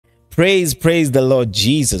Praise the Lord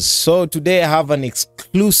Jesus. So today I have an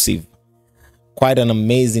exclusive, quite an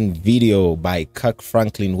amazing video by Kirk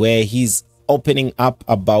Franklin where he's opening up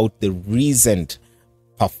about the recent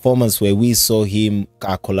performance where we saw him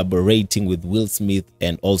collaborating with Will Smith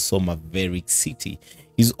and also Maverick City.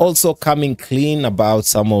 He's also coming clean about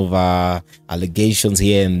some of allegations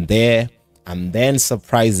here and there, and then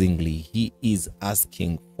surprisingly he is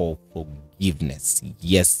asking for forgiveness.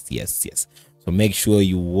 Yes. So make sure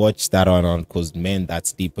you watch that on because man,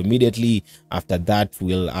 that's deep. Immediately after that,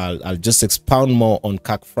 I'll just expound more on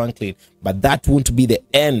Kirk Franklin, but that won't be the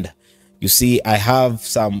end. You see, I have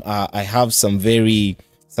some very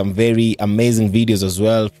amazing videos as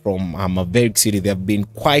well from Maverick City. They have been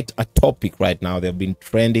quite a topic right now. They've been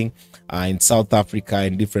trending in South Africa,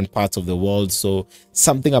 in different parts of the world. So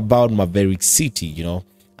something about Maverick City, you know.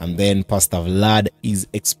 And then Pastor Vlad is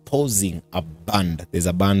exposing a band. There's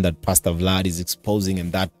a band that Pastor Vlad is exposing,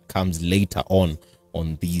 and that comes later on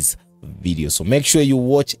these videos. So make sure you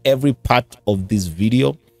watch every part of this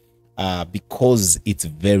video because it's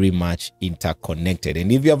very much interconnected.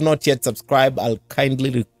 And if you have not yet subscribed, I'll kindly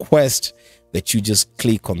request that you just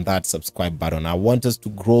click on that subscribe button. I want us to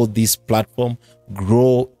grow this platform,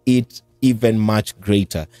 grow it even much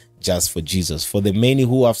greater, just for Jesus. For the many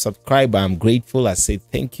who have subscribed, I'm grateful. I say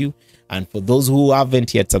thank you. And for those who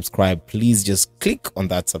haven't yet subscribed, please just click on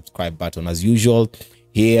that subscribe button. As usual,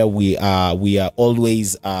 here we are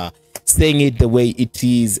always saying it the way it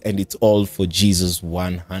is, and it's all for Jesus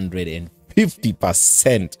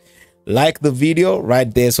 150%. Like the video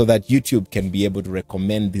right there so that YouTube can be able to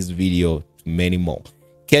recommend this video to many more.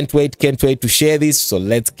 Can't wait to share this. So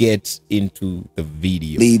let's get into the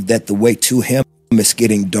video. Believe that the way to him is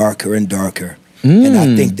getting darker and darker. And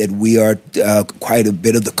I think that we are quite a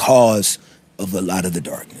bit of the cause of a lot of the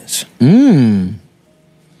darkness.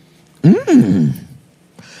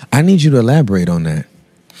 I need you to elaborate on that.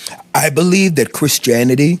 I believe that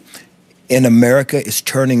Christianity in America is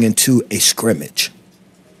turning into a scrimmage.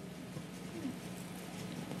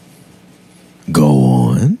 Go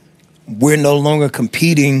on. We're no longer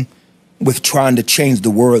competing with trying to change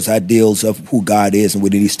the world's ideals of who God is and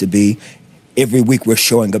what he needs to be. Every week we're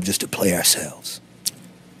showing up just to play ourselves.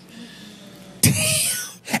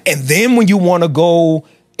 And then when you want to go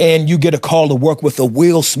and you get a call to work with a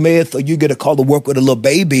Will Smith or you get a call to work with a little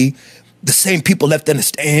baby, the same people left in the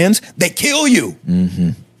stands, they kill you.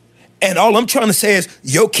 And all I'm trying to say is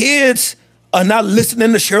your kids are not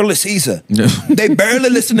listening to Shirley Caesar. They barely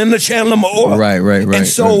listening to Chandler Moore. Right. And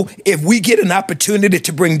so if we get an opportunity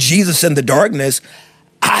to bring Jesus in the darkness,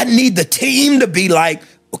 I need the team to be like,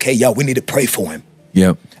 okay, y'all, we need to pray for him.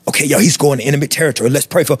 Yep. Okay, y'all, he's going to enemy territory. Let's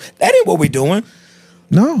pray for him. That ain't what we're doing.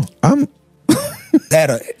 No, I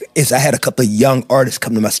had a couple of young artists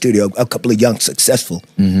come to my studio, a couple of young successful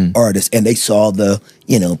artists, and they saw the,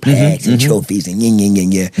 pads and trophies and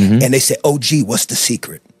and they said, "Oh, gee, what's the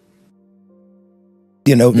secret?"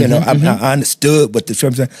 I understood what the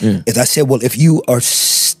terms are. Is I said, well, if you are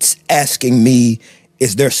asking me,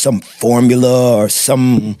 is there some formula or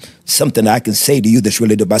something I can say to you that's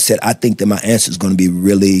really dope? I said, I think that my answer is going to be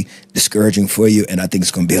really discouraging for you, and I think it's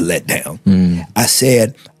going to be a letdown. I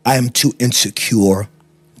said, I am too insecure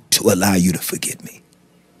to allow you to forget me.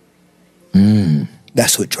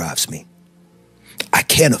 That's what drives me. I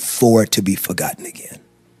can't afford to be forgotten again.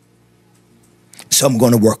 So I'm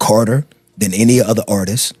going to work harder than any other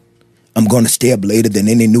artist. I'm going to stay up later than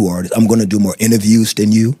any new artist. I'm going to do more interviews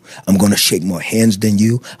than you. I'm going to shake more hands than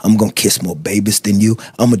you. I'm going to kiss more babies than you.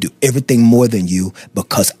 I'm going to do everything more than you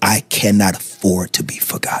because I cannot afford to be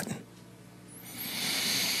forgotten.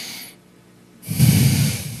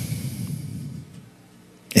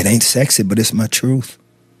 It ain't sexy, but it's my truth.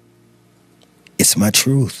 It's my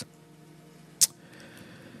truth.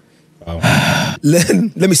 Wow.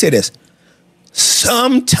 Let me say this.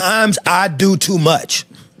 Sometimes I do too much.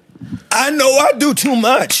 I know I do too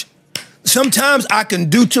much. Sometimes I can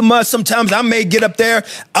do too much. Sometimes I may get up there.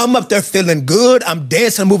 I'm up there feeling good. I'm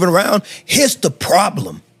dancing, moving around. Here's the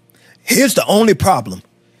problem. Here's the only problem.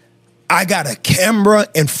 I got a camera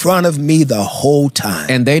in front of me the whole time.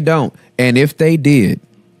 And they don't. And if they did,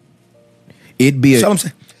 it'd be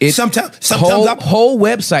sometimes whole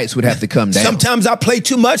websites would have to come down. Sometimes I play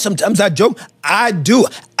too much. Sometimes I joke. I do.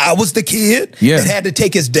 I was the kid that had to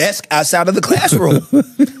take his desk outside of the classroom.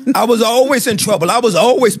 I was always in trouble. I was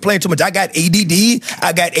always playing too much. I got ADD.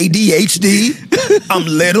 I got ADHD. I'm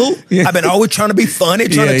little. I've been always trying to be funny,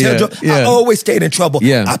 trying to tell jokes. I always stayed in trouble.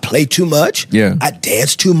 I play too much. I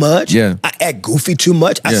dance too much. I act goofy too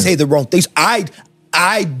much. I say the wrong things.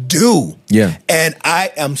 I do. Yeah. And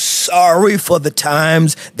I am sorry for the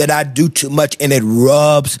times that I do too much and it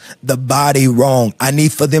rubs the body wrong. I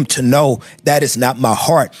need for them to know that is not my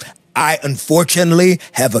heart. I unfortunately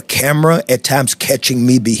have a camera at times catching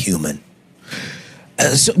me be human.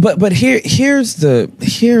 But here's the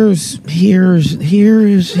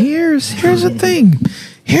thing.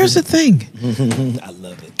 Here's the thing. I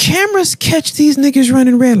love it. Cameras catch these niggas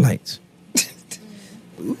running red lights.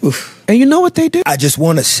 And you know what they do? I just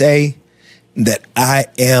want to say that I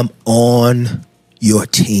am on your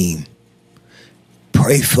team.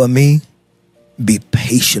 Pray for me. Be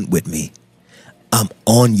patient with me. I'm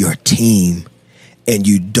on your team. And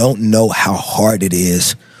you don't know how hard it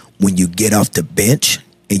is when you get off the bench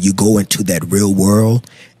and you go into that real world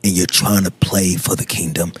and you're trying to play for the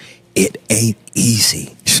kingdom. It ain't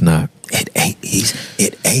easy. It's not. It ain't easy.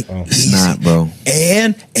 It ain't easy. It's not, bro.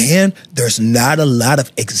 And there's not a lot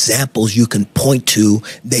of examples you can point to.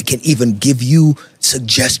 They can even give you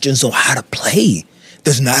suggestions on how to play.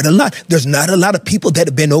 There's not a lot. There's not a lot of people that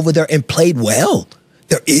have been over there and played well.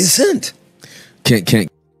 There isn't.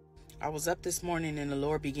 I was up this morning and the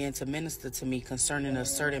Lord began to minister to me concerning a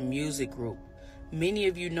certain music group. Many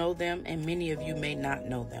of you know them and many of you may not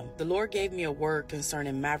know them. The Lord gave me a word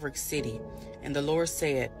concerning Maverick City, and the Lord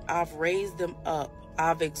said, I've raised them up,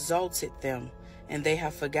 I've exalted them, and they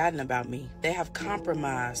have forgotten about me. They have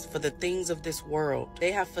compromised for the things of this world.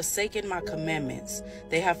 They have forsaken my commandments.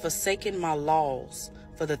 They have forsaken my laws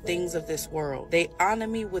for the things of this world. They honor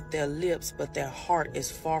me with their lips, but their heart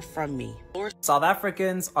is far from me. South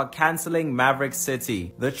Africans are cancelling Maverick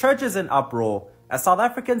City. The church is in uproar as South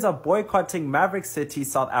Africans are boycotting Maverick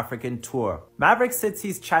City's South African tour. Maverick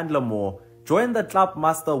City's Chandler Moore joined the club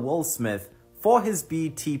master Will Smith for his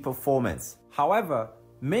BT performance. However,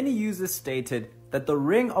 many users stated that the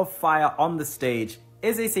ring of fire on the stage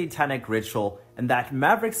is a satanic ritual and that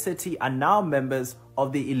Maverick City are now members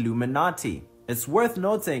of the Illuminati. It's worth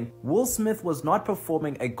noting, Will Smith was not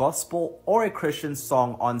performing a gospel or a Christian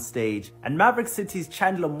song on stage, and Maverick City's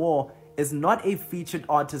Chandler Moore is not a featured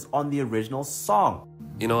artist on the original song.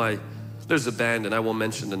 You know, there's a band, and I won't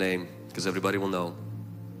mention the name because everybody will know.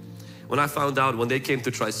 When I found out when they came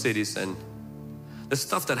to Tri-Cities and the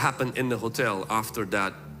stuff that happened in the hotel after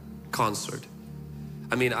that concert,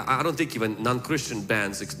 I mean, I don't think even non-Christian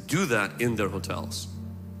bands do that in their hotels.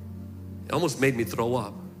 It almost made me throw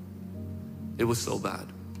up. It was so bad.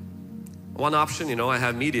 One option, you know, I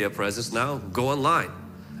have media presence now, go online,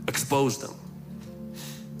 expose them.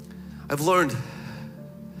 I've learned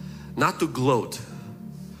not to gloat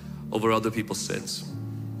over other people's sins.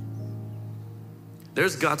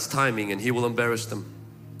 There's God's timing and He will embarrass them.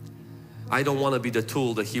 I don't want to be the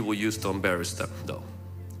tool that He will use to embarrass them though.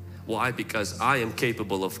 Why? Because I am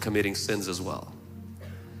capable of committing sins as well.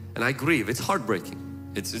 And I grieve. It's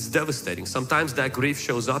heartbreaking. It's devastating. Sometimes that grief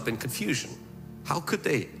shows up in confusion. How could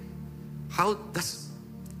they? I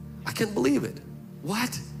can't believe it.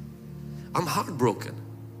 What? I'm heartbroken.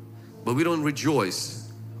 But we don't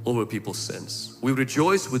rejoice over people's sins. We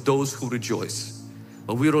rejoice with those who rejoice.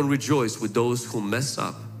 But we don't rejoice with those who mess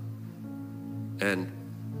up and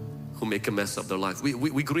who make a mess of their life.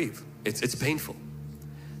 We grieve. It's painful.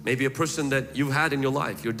 Maybe a person that you've had in your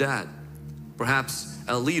life, your dad, perhaps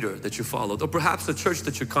a leader that you followed, or perhaps the church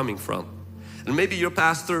that you're coming from. And maybe your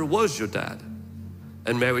pastor was your dad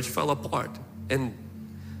and marriage fell apart. And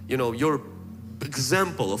you know, your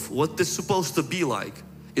example of what this is supposed to be like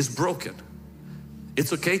is broken.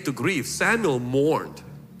 It's okay to grieve. Samuel mourned.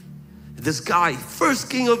 This guy, first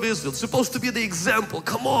king of Israel, supposed to be the example.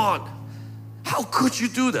 Come on. How could you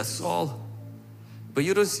do that, Saul? But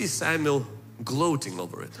you don't see Samuel gloating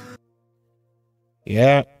over it.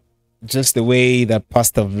 Yeah, just the way that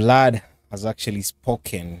Pastor Vlad has actually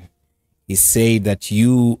spoken. He said that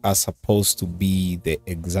you are supposed to be the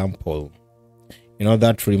example. You know,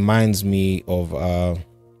 that reminds me of I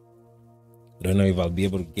don't know if I'll be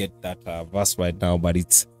able to get that verse right now, but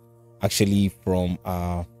it's actually from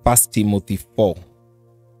 1 Timothy 4,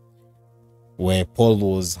 where Paul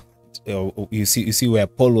was you see where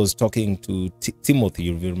Paul was talking to Timothy.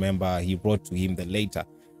 You remember he wrote to him the letter,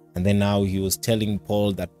 and then now he was telling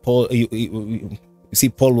Paul that Paul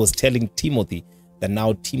was telling Timothy that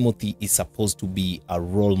now Timothy is supposed to be a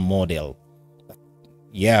role model.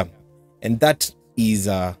 Yeah, and that is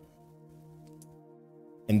how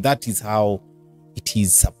it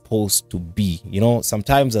is supposed to be. You know,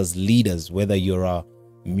 sometimes as leaders, whether you're a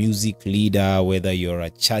music leader, whether you're a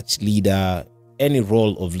church leader, any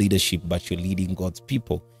role of leadership, but you're leading God's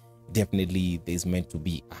people, definitely there's meant to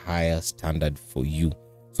be a higher standard for you.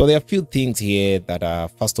 So there are a few things here that are,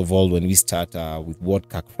 first of all, when we start with what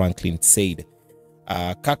Kirk Franklin said,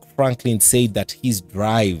 Kirk Franklin said that his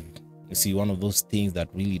drive, you see, one of those things that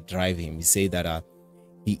really drive him, he said that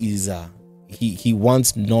he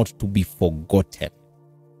wants not to be forgotten.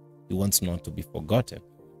 He wants not to be forgotten.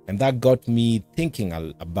 And that got me thinking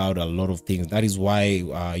about a lot of things. That is why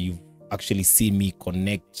you've actually seen me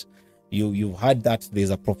connect. You've heard that there's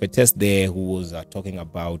a prophetess there who was talking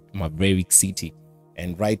about Maverick City.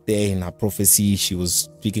 And right there in her prophecy, she was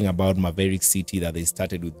speaking about Maverick City, that they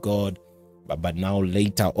started with God. But now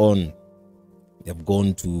later on, they've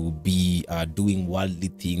gone to be doing worldly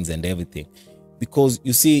things and everything. Because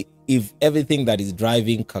you see, if everything that is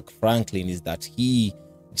driving Kirk Franklin is that he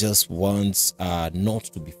just wants not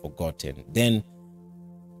to be forgotten, then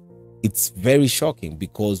it's very shocking.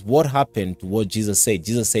 Because what happened to what Jesus said?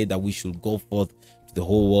 Jesus said that we should go forth to the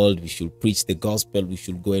whole world, we should preach the gospel, we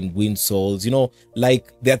should go and win souls. You know,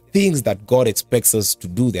 like there are things that God expects us to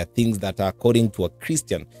do. There are things that are, according to a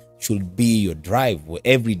Christian, should be your drive.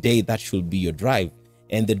 Every day that should be your drive.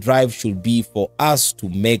 And the drive should be for us to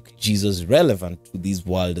make Jesus relevant to this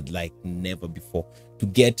world like never before, to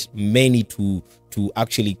get many to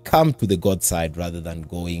actually come to the God side rather than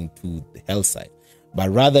going to the hell side. But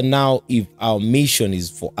rather now, if our mission is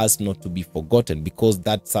for us not to be forgotten, because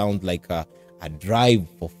that sounds like a drive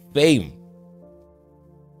for fame.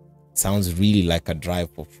 Sounds really like a drive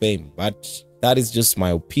for fame. But that is just my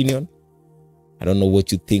opinion. I don't know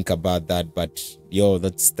what you think about that, but yo,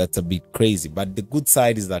 that's a bit crazy. But the good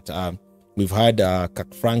side is that we've had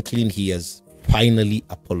Kirk Franklin. He has finally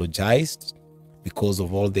apologized because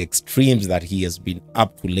of all the extremes that he has been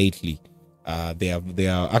up to lately.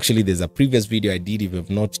 Actually, there's a previous video I did. If you have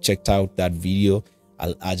not checked out that video,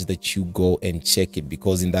 I'll urge that you go and check it,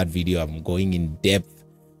 because in that video I'm going in depth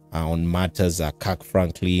on matters Kirk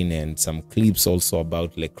Franklin and some clips also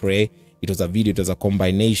about Lecrae. It was a video, it was a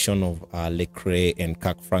combination of Lecrae and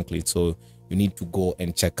Kirk Franklin. So you need to go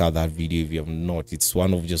and check out that video if you have not. It's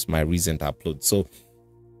one of just my recent uploads. So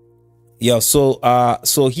yeah, so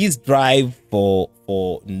his drive for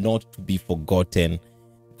not to be forgotten,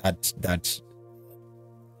 it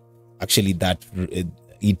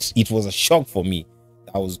was a shock for me.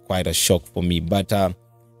 That was quite a shock for me. But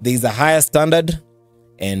there's a higher standard,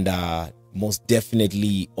 and most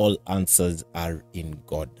definitely all answers are in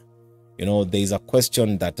God. You know, there's a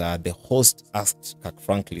question that the host asked Kirk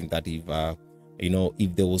Franklin, that if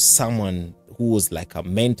if there was someone who was like a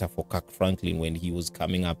mentor for Kirk Franklin when he was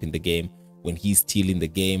coming up in the game, when he's still in the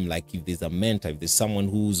game, like if there's a mentor, if there's someone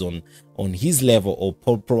who's on his level or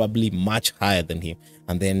probably much higher than him.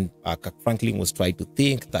 And then Kirk Franklin was trying to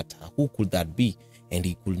think that who could that be, and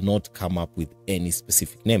he could not come up with any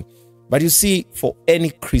specific name. But you see, for any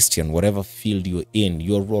Christian, whatever field you're in,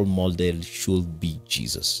 your role model should be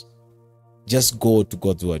Jesus. Just go to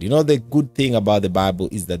God's word. You know, the good thing about the Bible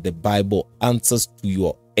is that the Bible answers to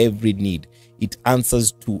your every need. It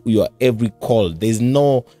answers to your every call.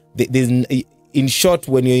 In short,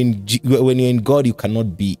 when you're in God, you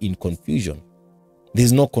cannot be in confusion.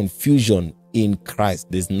 There's no confusion in Christ.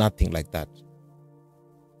 There's nothing like that.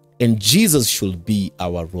 And Jesus should be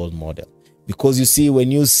our role model. Because you see,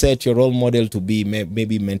 when you set your role model to be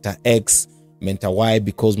maybe mentor X, mentor Y,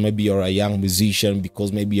 because maybe you're a young musician,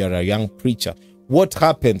 because maybe you're a young preacher, what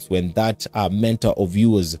happens when that mentor of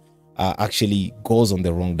yours actually goes on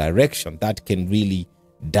the wrong direction? That can really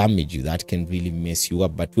damage you. That can really mess you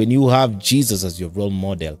up. But when you have Jesus as your role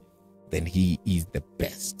model, then he is the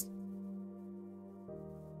best.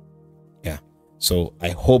 Yeah. So I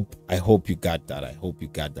hope you got that. I hope you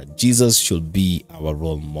got that. Jesus should be our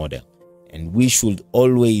role model, and we should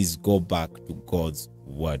always go back to God's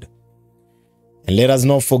word. And let us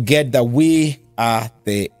not forget that we are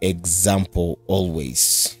the example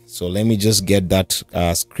always. So let me just get that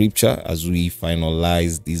scripture as we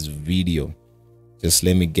finalize this video. Just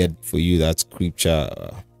let me get for you that scripture.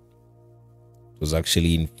 It was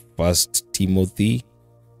actually in 1 Timothy.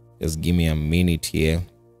 Just give me a minute here.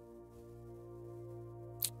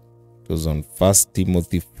 It was on 1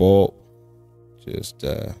 Timothy 4. Just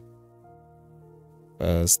 1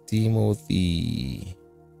 Timothy.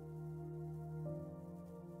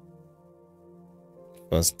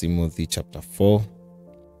 1 Timothy chapter 4.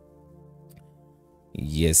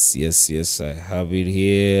 Yes, I have it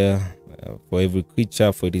here. For every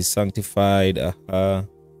creature, for it is sanctified.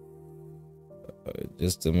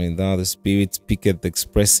 Just a minute. Now the Spirit speaketh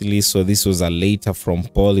expressly. So this was a letter from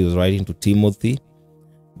Paul. He was writing to Timothy.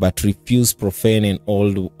 But refuse profane and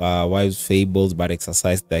old wives' fables, but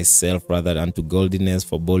exercise thyself rather unto godliness.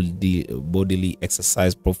 For bodily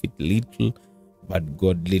exercise profit little, but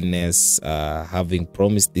godliness having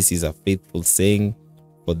promised, this is a faithful saying.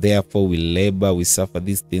 For For therefore we labor, we suffer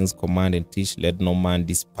these things, command and teach. Let no man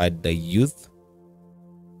despise the youth,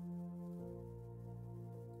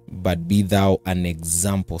 but be thou an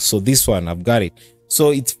example. So this one, I've got it.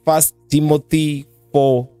 So it's 1 Timothy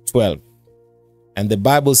 4:12. And the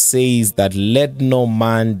Bible says that let no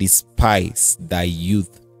man despise thy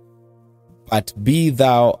youth, but be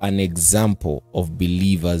thou an example of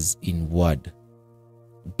believers in word.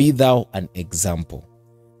 Be thou an example.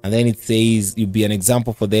 And then it says you be an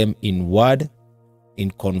example for them in word, in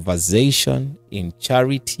conversation, in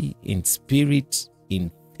charity, in spirit,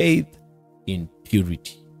 in faith, in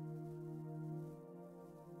purity.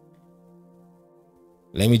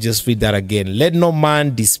 Let me just read that again. Let no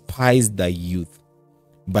man despise thy youth,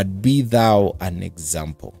 but be thou an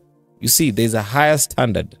example. You see, there's a higher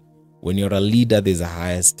standard. When you're a leader, there's a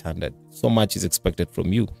higher standard. So much is expected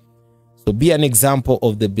from you. So be an example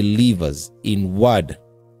of the believers in word,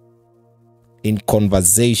 in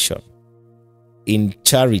conversation, in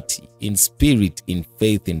charity, in spirit, in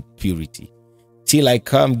faith, in purity. Till I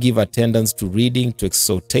come, give attendance to reading, to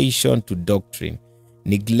exhortation, to doctrine.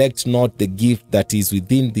 Neglect not the gift that is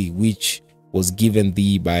within thee, which was given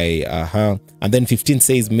thee by And then 15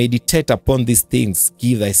 says, meditate upon these things,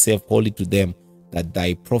 give thyself wholly to them, that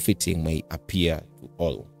thy profiting may appear to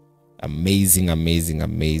all. Amazing, amazing,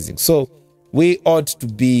 amazing. So we ought to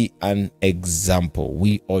be an example.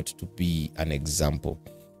 We ought to be an example.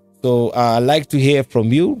 So I'd like to hear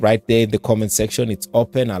from you right there in the comment section. It's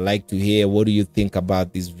open. I'd like to hear, what do you think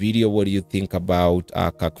about this video? What do you think about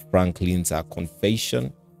Kirk Franklin's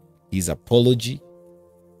confession, his apology?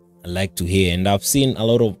 I'd like to hear. And I've seen a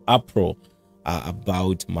lot of uproar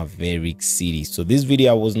about Maverick City. So this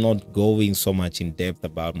video, I was not going so much in depth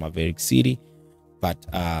about Maverick City, but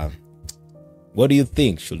what do you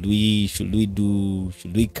think? Should we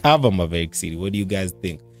cover Maverick City? What do you guys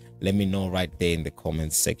think? Let me know right there in the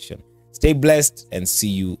comments section. Stay blessed and see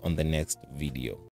you on the next video.